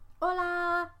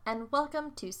Hola, and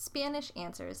welcome to Spanish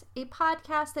Answers, a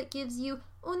podcast that gives you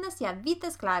unas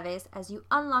llavitas claves as you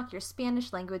unlock your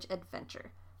Spanish language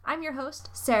adventure. I'm your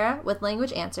host, Sarah, with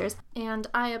Language Answers, and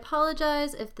I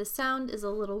apologize if the sound is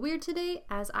a little weird today,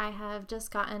 as I have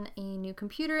just gotten a new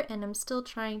computer and I'm still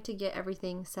trying to get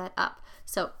everything set up.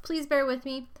 So please bear with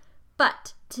me.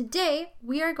 But today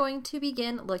we are going to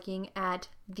begin looking at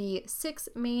the 6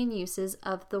 main uses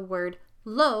of the word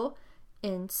lo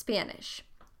in Spanish.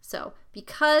 So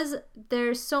because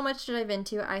there's so much to dive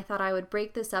into, I thought I would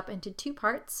break this up into 2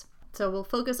 parts. So we'll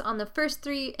focus on the first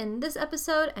 3 in this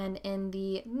episode, and in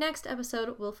the next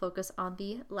episode, we'll focus on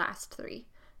the last 3.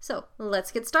 So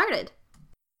let's get started.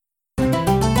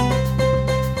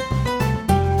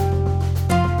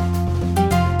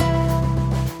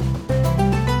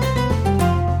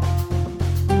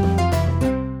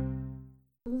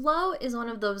 Lo is one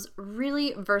of those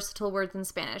really versatile words in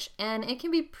Spanish, and it can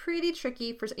be pretty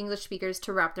tricky for English speakers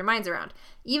to wrap their minds around.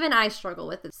 Even I struggle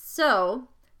with it. So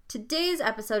today's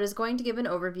episode is going to give an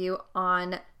overview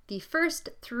on the first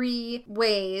 3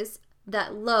 ways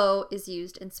that lo is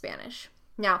used in Spanish.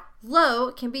 Now,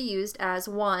 lo can be used as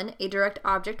 1, a direct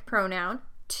object pronoun,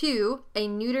 2, a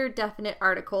neuter definite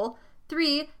article,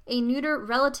 3, a neuter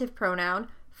relative pronoun,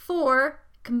 4,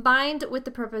 combined with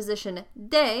the preposition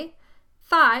de,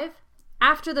 5,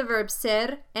 after the verb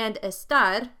ser and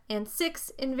estar, and 6,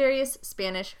 in various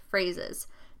Spanish phrases.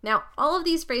 Now, all of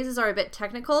these phrases are a bit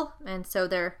technical, and so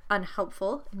they're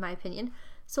unhelpful, in my opinion.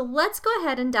 So let's go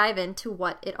ahead and dive into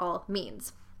what it all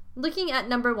means. Looking at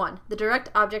number 1, the direct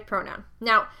object pronoun.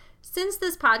 Now, since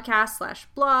this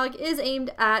podcast/blog is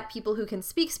aimed at people who can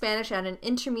speak Spanish at an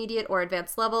intermediate or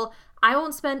advanced level, I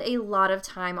won't spend a lot of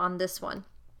time on this one.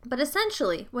 But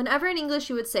essentially, whenever in English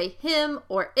you would say him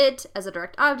or it as a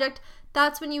direct object,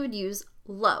 that's when you would use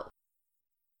lo.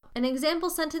 An example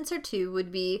sentence or 2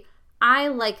 would be, I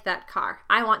like that car.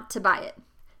 I want to buy it.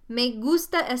 Me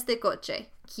gusta este coche.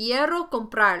 Quiero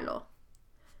comprarlo.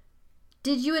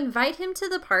 Did you invite him to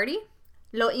the party?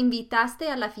 ¿Lo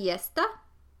invitaste a la fiesta?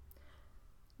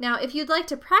 Now, if you'd like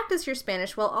to practice your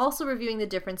Spanish while also reviewing the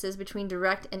differences between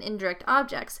direct and indirect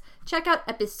objects, check out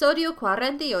Episodio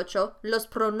 48, Los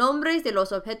pronombres de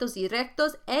los objetos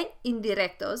directos e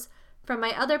indirectos, from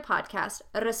my other podcast,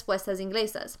 Respuestas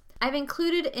Inglesas. I've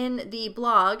included in the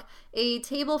blog a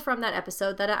table from that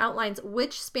episode that outlines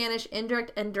which Spanish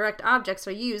indirect and direct objects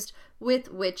are used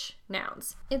with which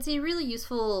nouns. It's a really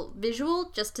useful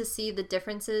visual just to see the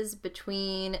differences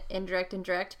between indirect and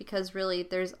direct, because really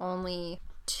there's only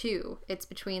 2. It's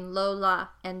between lo, la,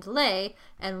 and le,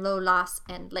 and lo, las,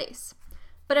 and les.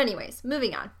 But anyways,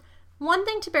 moving on. One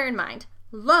thing to bear in mind,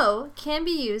 lo can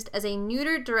be used as a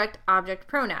neuter direct object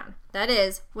pronoun. That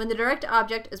is, when the direct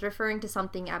object is referring to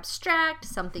something abstract,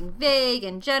 something vague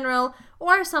and general,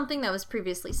 or something that was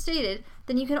previously stated,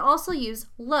 then you can also use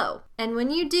lo. And when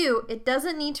you do, it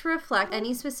doesn't need to reflect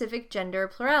any specific gender or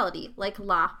plurality, like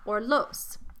la or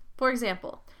los. For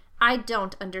example, I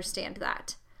don't understand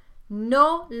that.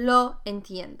 No lo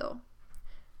entiendo.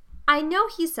 I know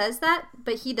he says that,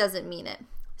 but he doesn't mean it.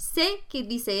 Sé que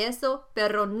dice eso,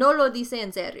 pero no lo dice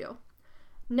en serio.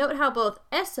 Note how both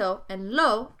eso and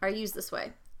lo are used this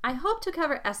way. I hope to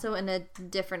cover eso in a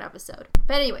different episode.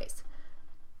 But anyways,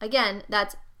 again,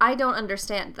 that's I don't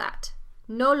understand that.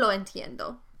 No lo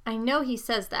entiendo. I know he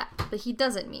says that, but he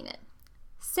doesn't mean it.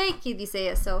 Sé que dice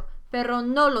eso, pero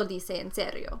no lo dice en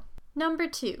serio. Number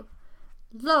 2,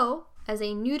 lo as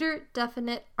a neuter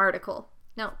definite article.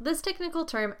 Now, this technical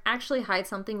term actually hides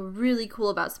something really cool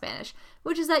about Spanish,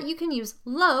 which is that you can use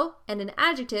lo and an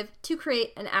adjective to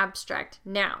create an abstract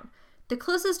noun. The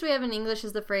closest we have in English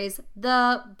is the phrase,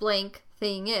 the blank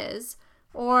thing is,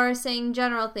 or saying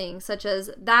general things such as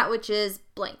that which is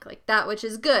blank, like that which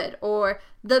is good, or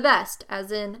the best,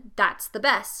 as in that's the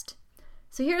best.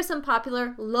 So here are some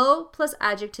popular lo plus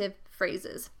adjective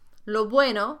phrases. Lo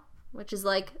bueno, which is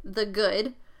like the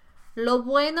good. Lo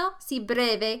bueno si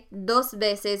breve 2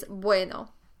 veces bueno.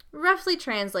 Roughly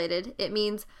translated, it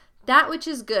means that which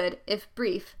is good, if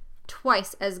brief,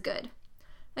 twice as good.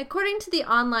 According to the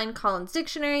online Collins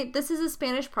Dictionary, this is a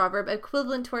Spanish proverb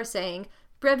equivalent to our saying,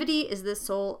 brevity is the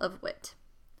soul of wit.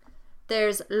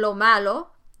 There's lo malo,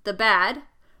 the bad.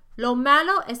 Lo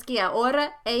malo es que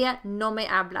ahora ella no me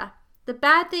habla. The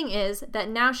bad thing is that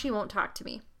now she won't talk to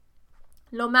me.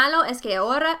 Lo malo es que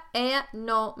ahora ella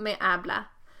no me habla.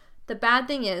 The bad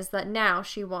thing is that now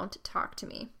she won't talk to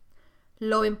me.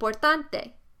 Lo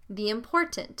importante, the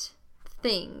important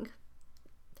thing.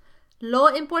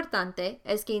 Lo importante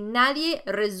es que nadie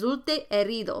resulte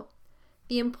herido.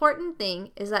 The important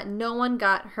thing is that no one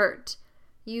got hurt.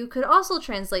 You could also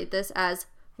translate this as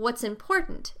What's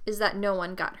important is that no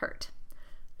one got hurt.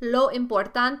 Lo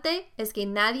importante es que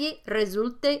nadie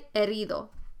resulte herido.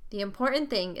 The important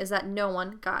thing is that no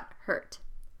one got hurt.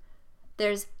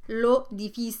 There's lo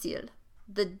difícil,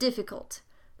 the difficult.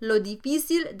 Lo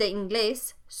difícil de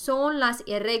inglés son las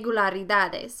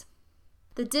irregularidades.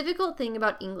 The difficult thing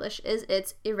about English is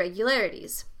its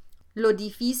irregularities. Lo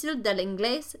difícil del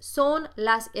inglés son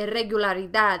las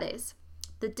irregularidades.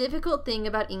 The difficult thing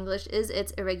about English is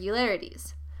its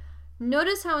irregularities.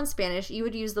 Notice how in Spanish you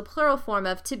would use the plural form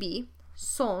of to be,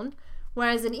 son,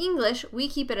 whereas in English we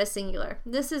keep it as singular.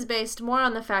 This is based more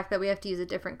on the fact that we have to use a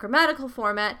different grammatical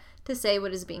format to say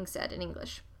what is being said in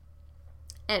English.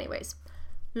 Anyways,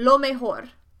 lo mejor,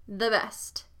 the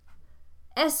best.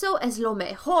 Eso es lo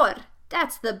mejor.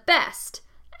 That's the best.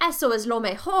 Eso es lo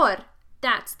mejor.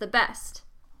 That's the best.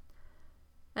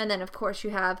 And then, of course,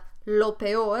 you have lo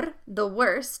peor, the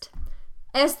worst.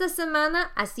 Esta semana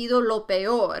ha sido lo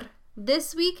peor.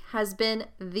 This week has been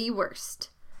the worst.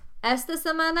 Esta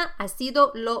semana ha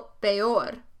sido lo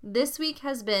peor. This week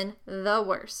has been the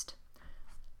worst.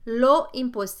 Lo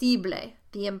imposible,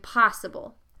 the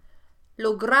impossible.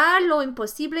 Lograr lo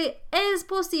imposible es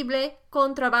posible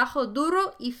con trabajo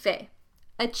duro y fe.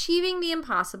 Achieving the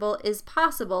impossible is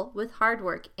possible with hard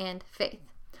work and faith.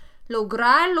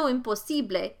 Lograr lo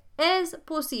imposible es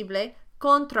posible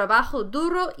con trabajo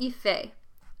duro y fe.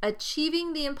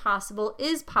 Achieving the impossible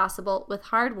is possible with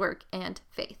hard work and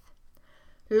faith.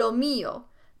 Lo mío,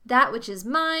 that which is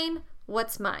mine,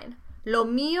 what's mine. Lo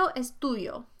mío es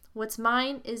tuyo, what's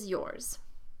mine is yours.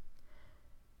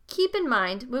 Keep in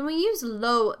mind, when we use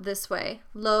lo this way,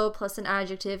 lo plus an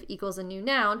adjective equals a new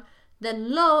noun,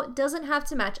 then lo doesn't have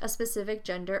to match a specific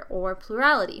gender or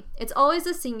plurality. It's always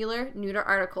a singular neuter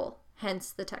article,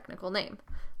 hence the technical name,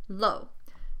 lo.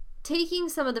 Taking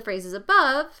some of the phrases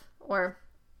above, or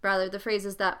rather the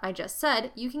phrases that I just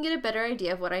said, you can get a better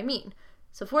idea of what I mean.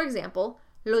 So for example,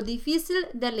 lo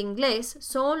difícil del inglés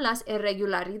son las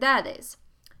irregularidades.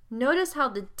 Notice how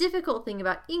the difficult thing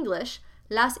about English,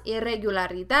 las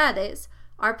irregularidades,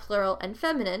 are plural and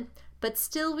feminine, but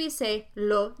still we say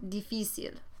lo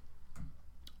difícil.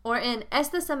 Or in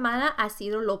esta semana ha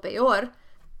sido lo peor,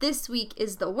 this week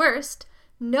is the worst,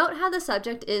 note how the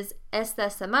subject is esta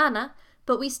semana,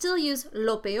 but we still use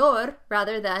lo peor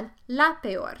rather than la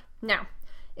peor. Now,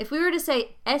 if we were to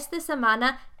say esta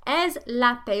semana es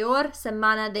la peor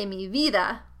semana de mi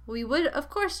vida, we would of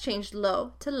course change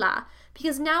lo to la,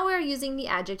 because now we're using the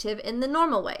adjective in the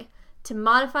normal way, to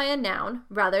modify a noun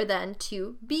rather than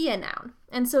to be a noun.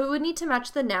 And so it would need to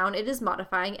match the noun it is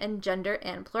modifying in gender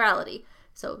and plurality.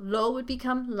 So lo would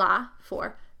become la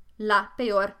for la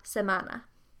peor semana.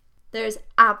 There's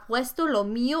ha puesto lo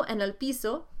mío en el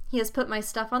piso. He has put my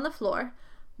stuff on the floor.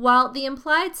 While the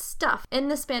implied stuff in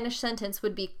the Spanish sentence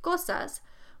would be cosas,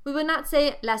 we would not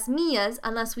say las mías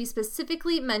unless we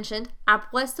specifically mentioned ha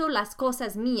puesto las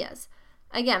cosas mías.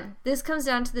 Again, this comes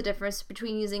down to the difference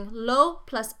between using lo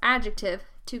plus adjective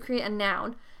to create a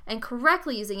noun and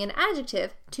correctly using an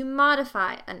adjective to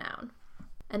modify a noun.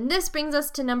 And this brings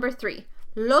us to number 3,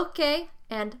 lo que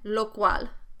and lo cual.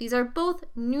 These are both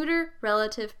neuter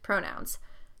relative pronouns.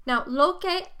 Now, lo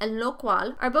que and lo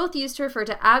cual are both used to refer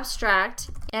to abstract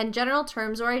and general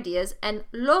terms or ideas, and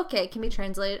lo que can be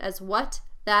translated as what,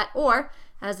 that, or,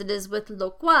 as it is with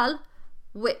lo cual,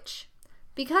 which.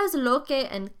 Because lo que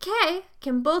and que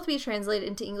can both be translated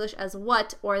into English as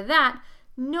what or that,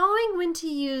 knowing when to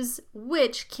use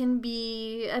which can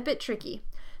be a bit tricky.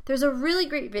 There's a really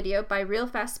great video by Real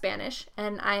Fast Spanish,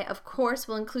 and I, of course,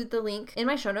 will include the link in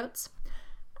my show notes.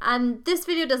 And this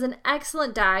video does an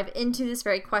excellent dive into this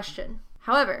very question.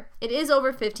 However, it is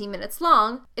over 15 minutes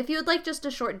long. If you would like just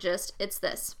a short gist, it's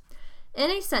this.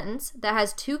 In a sentence that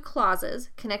has two clauses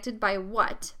connected by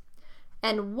what,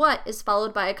 and what is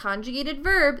followed by a conjugated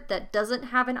verb that doesn't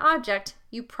have an object,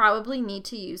 you probably need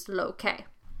to use lo que.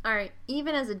 Alright,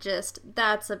 even as a gist,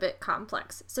 that's a bit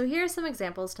complex. So here are some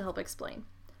examples to help explain.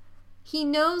 He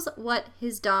knows what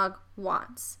his dog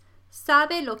wants.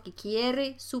 Sabe lo que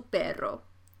quiere su perro.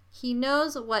 He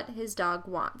knows what his dog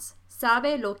wants.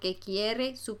 Sabe lo que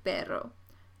quiere su perro.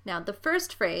 Now, the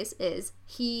first phrase is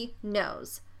he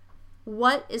knows.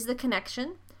 What is the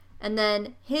connection? And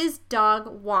then his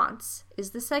dog wants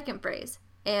is the second phrase.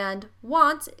 And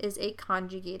wants is a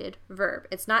conjugated verb.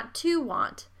 It's not to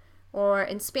want. Or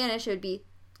in Spanish, it would be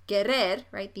querer,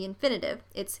 right? The infinitive.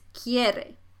 It's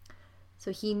quiere.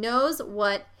 So he knows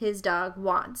what his dog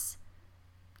wants.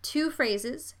 Two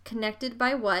phrases connected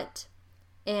by what,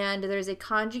 and there's a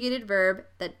conjugated verb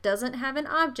that doesn't have an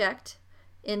object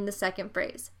in the second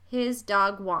phrase. His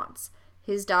dog wants.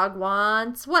 His dog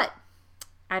wants what?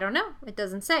 I don't know. It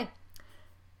doesn't say.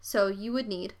 So you would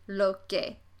need lo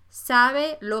que.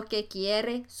 Sabe lo que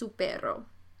quiere su perro.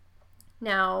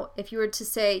 Now, if you were to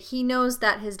say he knows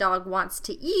that his dog wants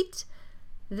to eat,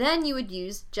 then you would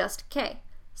use just que.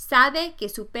 Sabe que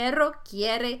su perro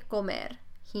quiere comer.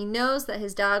 He knows that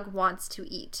his dog wants to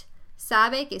eat.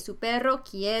 Sabe que su perro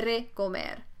quiere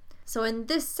comer. So in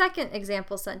this second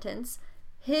example sentence,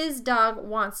 his dog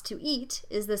wants to eat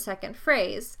is the second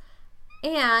phrase.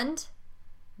 And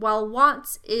while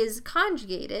wants is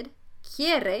conjugated,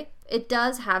 quiere, it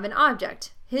does have an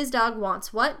object. His dog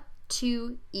wants what?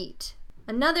 To eat.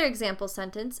 Another example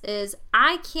sentence is,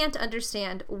 I can't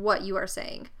understand what you are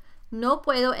saying. No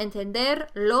puedo entender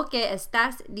lo que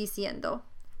estás diciendo.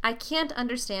 I can't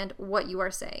understand what you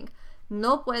are saying.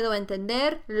 No puedo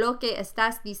entender lo que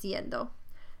estás diciendo.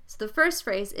 So the first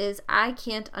phrase is, I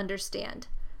can't understand.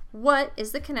 What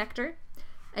is the connector?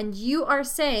 And you are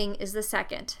saying is the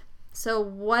second. So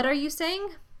what are you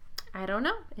saying? I don't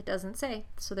know. It doesn't say.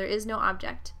 So there is no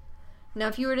object. Now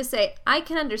if you were to say, I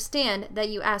can understand that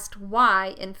you asked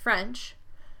why in French,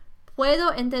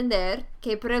 puedo entender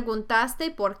que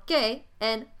preguntaste por qué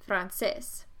en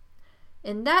francés.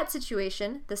 In that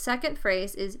situation, the second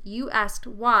phrase is, you asked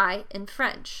why in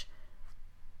French.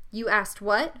 You asked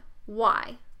what?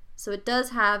 Why. So it does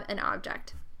have an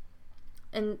object.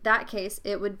 In that case,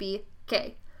 it would be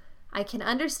que. I can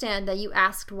understand that you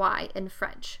asked why in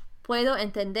French. Puedo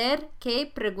entender que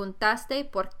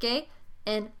preguntaste por qué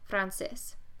en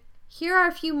francés. Here are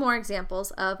a few more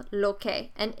examples of lo que,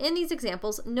 and in these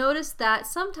examples, notice that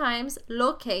sometimes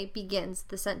lo que begins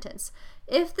the sentence.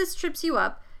 If this trips you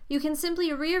up, you can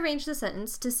simply rearrange the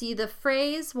sentence to see the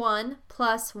phrase 1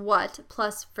 plus what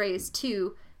plus phrase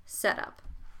 2 set up.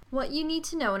 What you need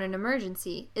to know in an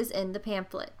emergency is in the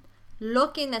pamphlet. Lo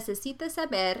que necesitas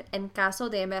saber en caso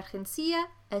de emergencia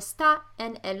está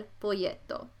en el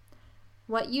folleto.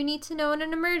 What you need to know in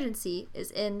an emergency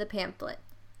is in the pamphlet.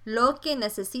 Lo que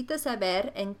necesitas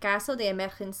saber en caso de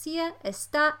emergencia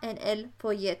está en el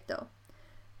folleto.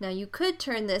 Now you could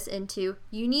turn this into,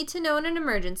 you need to know in an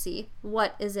emergency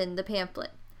what is in the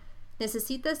pamphlet.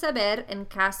 Necesitas saber en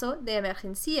caso de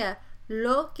emergencia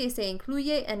lo que se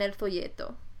incluye en el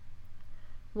folleto.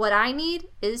 What I need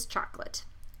is chocolate.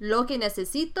 Lo que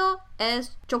necesito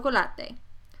es chocolate.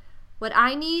 What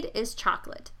I need is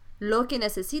chocolate. Lo que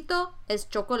necesito es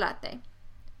chocolate.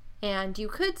 And you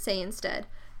could say instead,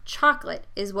 chocolate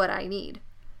is what I need.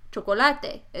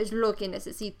 Chocolate es lo que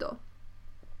necesito.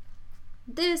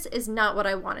 This is not what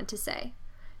I wanted to say.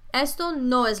 Esto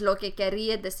no es lo que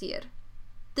quería decir.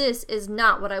 This is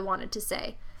not what I wanted to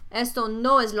say. Esto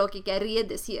no es lo que quería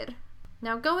decir.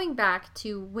 Now going back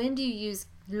to when do you use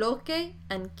lo que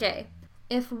and que.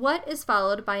 If what is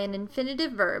followed by an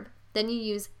infinitive verb, then you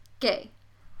use que.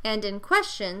 And in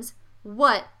questions,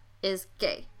 what is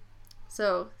que?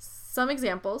 So some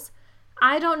examples.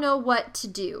 I don't know what to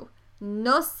do.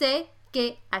 No sé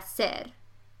qué hacer.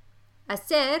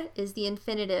 Hacer is the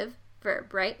infinitive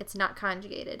verb, right? It's not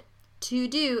conjugated. To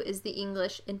do is the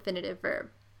English infinitive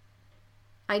verb.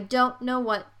 I don't know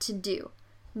what to do.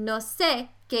 No sé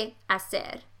qué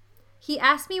hacer. He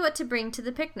asked me what to bring to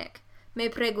the picnic. Me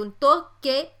preguntó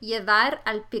qué llevar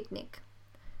al picnic.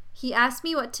 He asked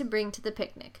me what to bring to the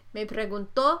picnic. Me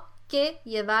preguntó qué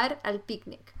llevar al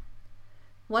picnic.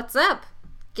 What's up?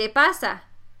 ¿Qué pasa?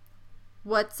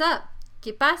 What's up?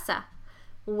 ¿Qué pasa?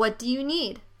 What do you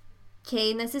need?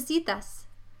 ¿Qué necesitas?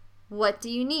 What do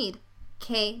you need?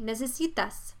 ¿Qué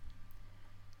necesitas?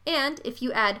 And if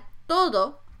you add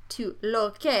todo to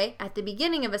lo que at the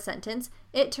beginning of a sentence,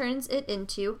 it turns it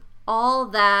into all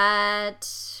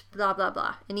that blah blah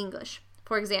blah in English.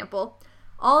 For example,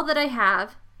 all that I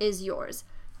have is yours.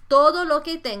 Todo lo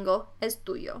que tengo es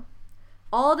tuyo.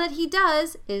 All that he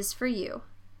does is for you.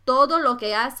 Todo lo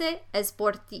que hace es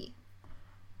por ti.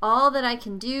 All that I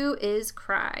can do is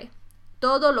cry.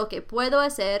 Todo lo que puedo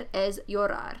hacer es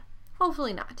llorar.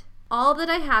 Hopefully not. All that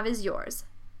I have is yours.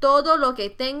 Todo lo que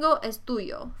tengo es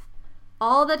tuyo.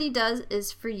 All that he does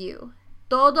is for you.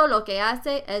 Todo lo que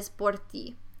hace es por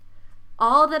ti.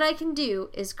 All that I can do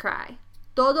is cry.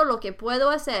 Todo lo que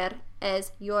puedo hacer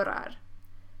es llorar.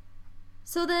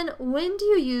 So then, when do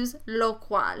you use lo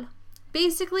cual?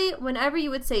 Basically, whenever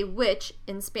you would say which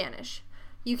in Spanish.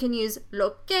 You can use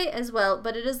lo que as well,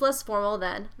 but it is less formal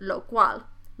than lo cual.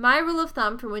 My rule of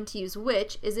thumb for when to use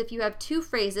which is if you have two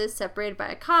phrases separated by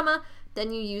a comma,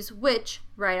 then you use which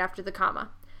right after the comma.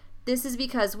 This is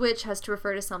because which has to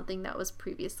refer to something that was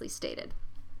previously stated.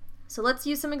 So let's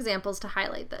use some examples to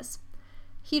highlight this.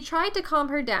 He tried to calm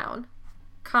her down,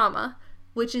 comma,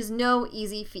 which is no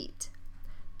easy feat.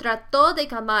 Trató de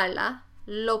calmarla,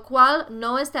 lo cual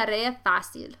no es tarea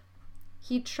fácil.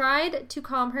 He tried to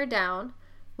calm her down,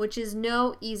 which is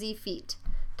no easy feat.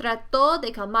 Trató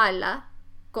de calmarla,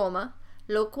 coma,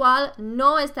 lo cual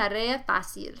no es tarea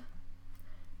fácil.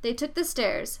 They took the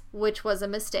stairs, which was a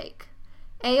mistake.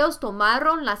 Ellos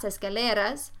tomaron las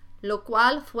escaleras, lo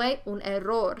cual fue un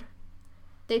error.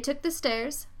 They took the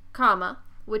stairs, comma,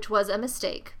 which was a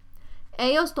mistake.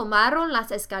 Ellos tomaron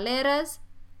las escaleras,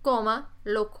 coma,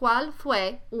 lo cual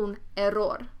fue un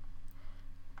error.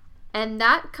 And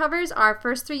that covers our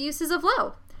first 3 uses of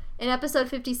lo. In episode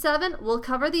 57, we'll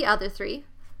cover the other 3.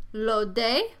 Lo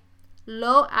de,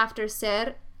 lo after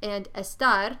ser and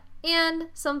estar, and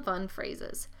some fun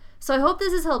phrases. So I hope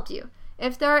this has helped you.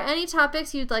 If there are any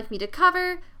topics you'd like me to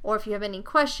cover, or if you have any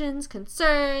questions,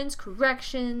 concerns,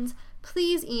 corrections,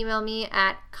 please email me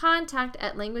at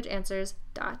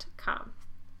contact@languageanswers.com.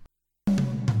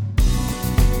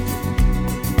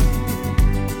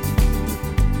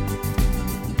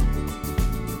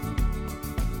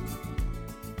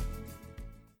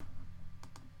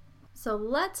 So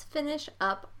let's finish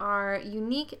up our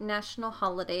unique national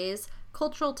holidays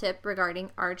cultural tip regarding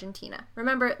Argentina.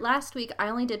 Remember, last week I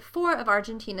only did 4 of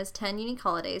Argentina's 10 unique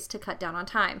holidays to cut down on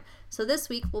time. So this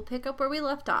week we'll pick up where we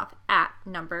left off at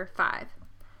number 5.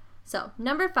 So,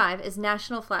 number 5 is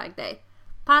National Flag Day.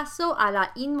 Paso a la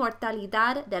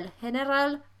inmortalidad del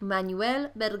General Manuel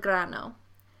Belgrano.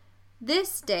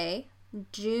 This day,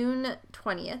 June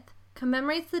 20th,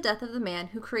 commemorates the death of the man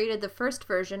who created the first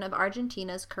version of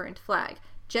Argentina's current flag,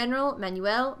 General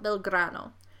Manuel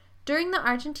Belgrano. During the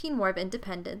Argentine War of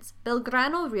Independence,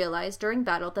 Belgrano realized during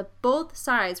battle that both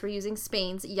sides were using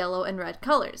Spain's yellow and red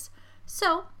colors.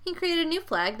 So, he created a new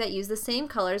flag that used the same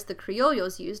colors the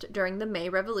criollos used during the May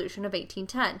Revolution of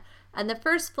 1810, and the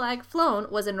first flag flown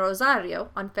was in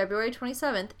Rosario on February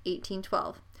 27,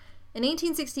 1812. In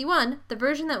 1861, the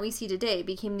version that we see today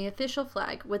became the official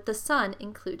flag, with the sun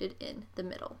included in the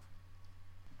middle.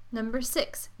 Number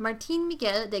 6, Martín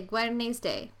Miguel de Güemes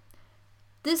Day.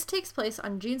 This takes place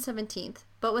on June 17th,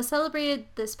 but was celebrated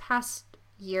this past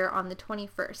year on the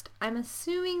 21st. I'm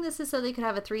assuming this is so they could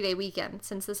have a 3-day weekend,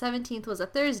 since the 17th was a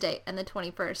Thursday and the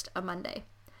 21st a Monday.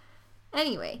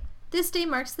 Anyway, this day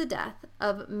marks the death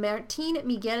of Martín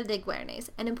Miguel de Güemes,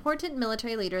 an important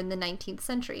military leader in the 19th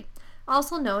century.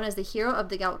 Also known as the hero of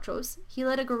the Gauchos, he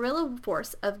led a guerrilla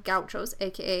force of Gauchos,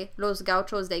 aka Los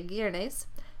Gauchos de Güemes,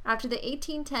 after the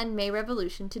 1810 May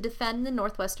Revolution to defend the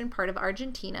northwestern part of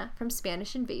Argentina from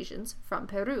Spanish invasions from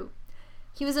Peru.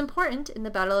 He was important in the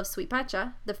Battle of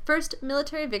Suipacha, the first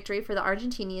military victory for the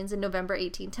Argentinians in November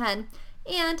 1810,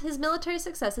 and his military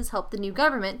successes helped the new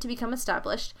government to become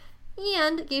established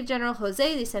and gave General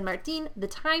José de San Martín the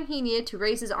time he needed to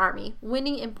raise his army,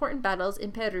 winning important battles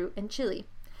in Peru and Chile.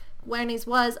 Güemes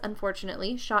was,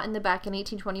 unfortunately, shot in the back in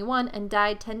 1821 and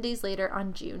died 10 days later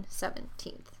on June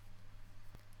 17th.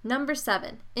 Number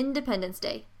 7, Independence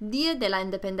Day, Día de la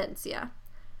Independencia.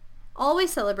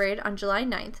 Always celebrated on July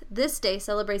 9th, this day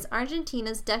celebrates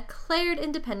Argentina's declared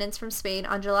independence from Spain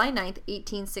on July 9th,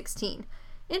 1816.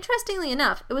 Interestingly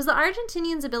enough, it was the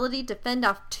Argentinians' ability to fend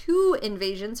off 2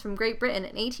 invasions from Great Britain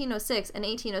in 1806 and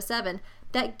 1807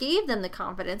 that gave them the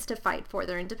confidence to fight for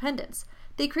their independence.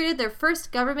 They created their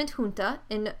first government junta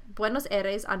in Buenos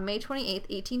Aires on May 28,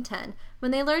 1810,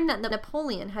 when they learned that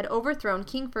Napoleon had overthrown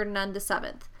King Ferdinand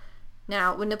VII.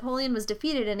 Now, when Napoleon was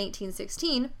defeated in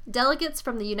 1816, delegates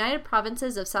from the United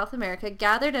Provinces of South America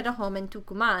gathered at a home in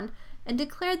Tucumán and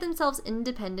declared themselves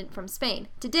independent from Spain.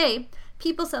 Today,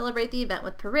 people celebrate the event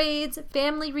with parades,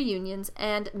 family reunions,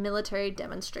 and military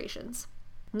demonstrations.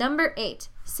 Number 8,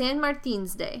 San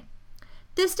Martin's Day.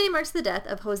 This day marks the death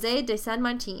of José de San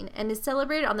Martín and is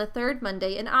celebrated on the 3rd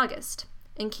Monday in August.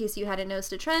 In case you hadn't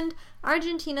noticed a trend,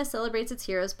 Argentina celebrates its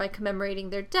heroes by commemorating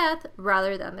their death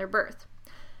rather than their birth.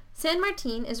 San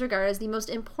Martín is regarded as the most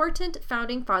important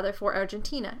founding father for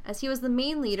Argentina, as he was the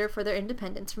main leader for their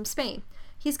independence from Spain.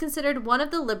 He's considered one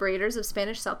of the liberators of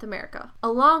Spanish South America,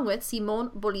 along with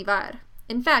Simón Bolívar.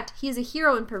 In fact, he is a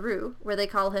hero in Peru, where they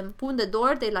call him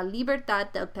Fundador de la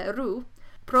Libertad del Perú,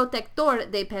 Protector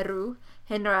de Perú,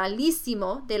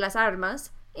 Generalísimo de las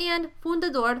Armas, and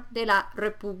Fundador de la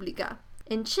República.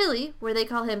 In Chile, where they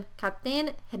call him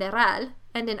Capitán General,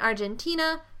 and in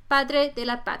Argentina, Padre de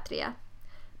la Patria.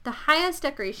 The highest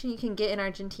decoration you can get in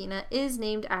Argentina is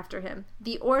named after him,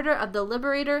 the Order of the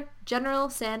Liberator, General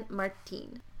San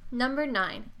Martín. Number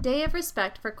 9, Day of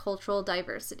Respect for Cultural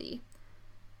Diversity.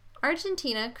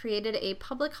 Argentina created a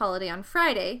public holiday on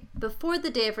Friday before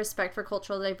the Day of Respect for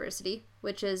Cultural Diversity,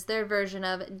 which is their version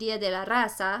of Día de la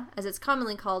Raza, as it's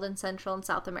commonly called in Central and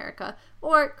South America,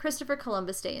 or Christopher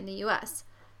Columbus Day in the US.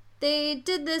 They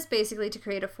did this basically to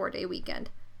create a 4-day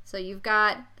weekend. So you've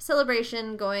got a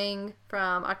celebration going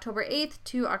from October 8th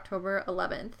to October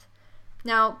 11th.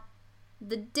 Now,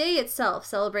 the day itself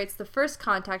celebrates the first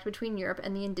contact between Europe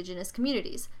and the indigenous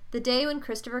communities, the day when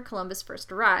Christopher Columbus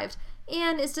first arrived,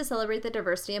 and is to celebrate the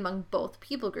diversity among both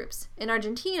people groups. In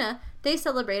Argentina, they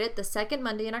celebrate it the second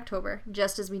Monday in October,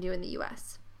 just as we do in the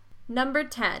US. Number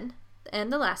 10,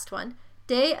 and the last one,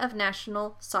 Day of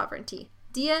National Sovereignty,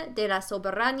 Dia de la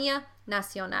Soberanía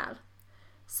Nacional.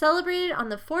 Celebrated on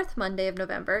the fourth Monday of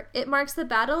November, it marks the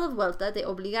Battle of Vuelta de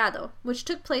Obligado, which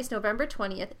took place November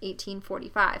 20th,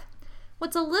 1845.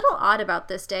 What's a little odd about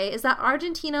this day is that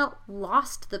Argentina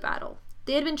lost the battle.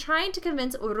 They had been trying to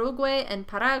convince Uruguay and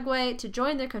Paraguay to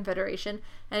join their confederation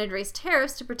and had raised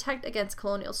tariffs to protect against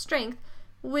colonial strength,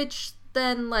 which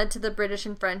then led to the British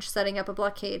and French setting up a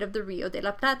blockade of the Rio de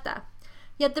la Plata.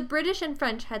 Yet the British and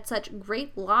French had such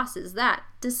great losses that,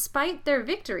 despite their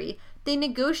victory, they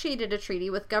negotiated a treaty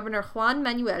with Governor Juan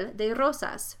Manuel de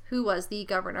Rosas, who was the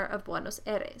governor of Buenos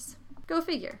Aires. Go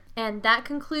figure. And that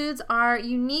concludes our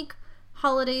unique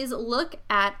holidays look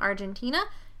at Argentina.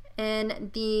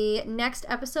 In the next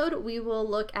episode, we will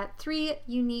look at 3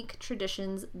 unique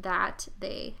traditions that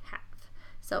they have.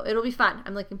 So it'll be fun.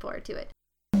 I'm looking forward to it.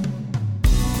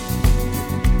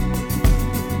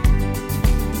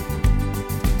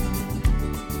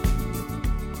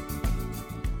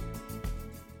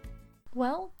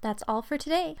 Well, that's all for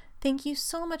today. Thank you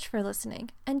so much for listening,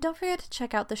 and don't forget to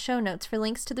check out the show notes for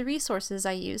links to the resources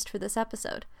I used for this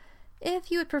episode. If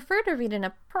you would prefer to read an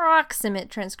approximate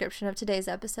transcription of today's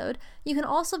episode, you can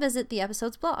also visit the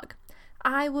episode's blog.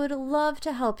 I would love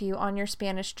to help you on your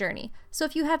Spanish journey, so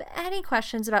if you have any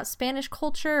questions about Spanish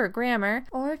culture or grammar,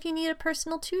 or if you need a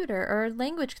personal tutor or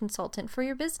language consultant for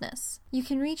your business, you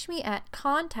can reach me at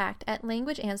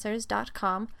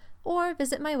contact@languageanswers.com or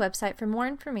visit my website for more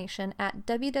information at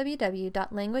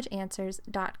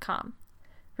www.languageanswers.com.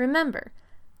 Remember,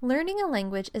 learning a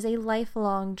language is a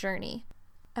lifelong journey.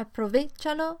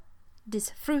 Aprovechalo,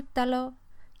 disfrútalo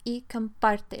y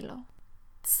compártelo.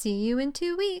 See you in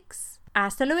 2 weeks.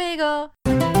 Hasta luego!